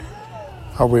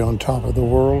Are we on top of the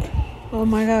world? Oh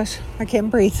my gosh, I can't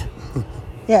breathe.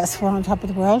 Yes, we're on top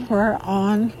of the world. We're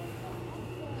on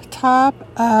top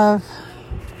of,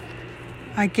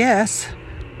 I guess,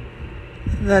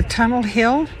 the Tunnel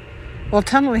Hill. Well,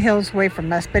 Tunnel Hill is away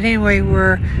from us, but anyway,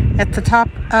 we're at the top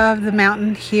of the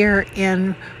mountain here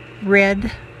in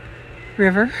Red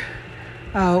River.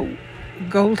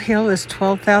 Gold Hill is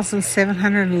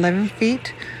 12,711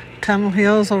 feet. Tunnel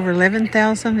Hill is over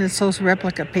 11,000, and so is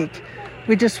Replica Peak.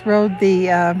 We just rode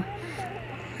the,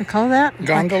 we call that?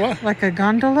 Gondola? Like a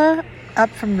gondola up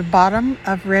from the bottom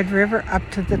of Red River up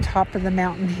to the top of the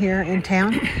mountain here in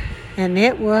town. And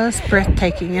it was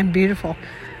breathtaking and beautiful.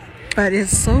 But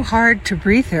it's so hard to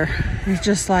breathe here. It's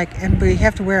just like, and we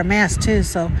have to wear a mask too,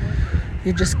 so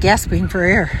you're just gasping for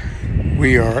air.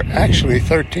 We are actually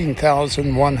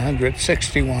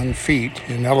 13,161 feet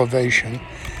in elevation.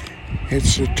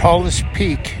 It's the tallest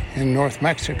peak in North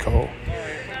Mexico,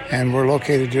 and we're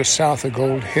located just south of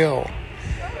Gold Hill.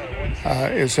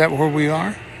 Is that where we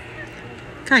are?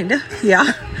 Kinda,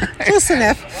 yeah. Close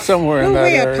enough. Somewhere in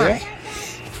that area.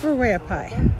 We're way up high.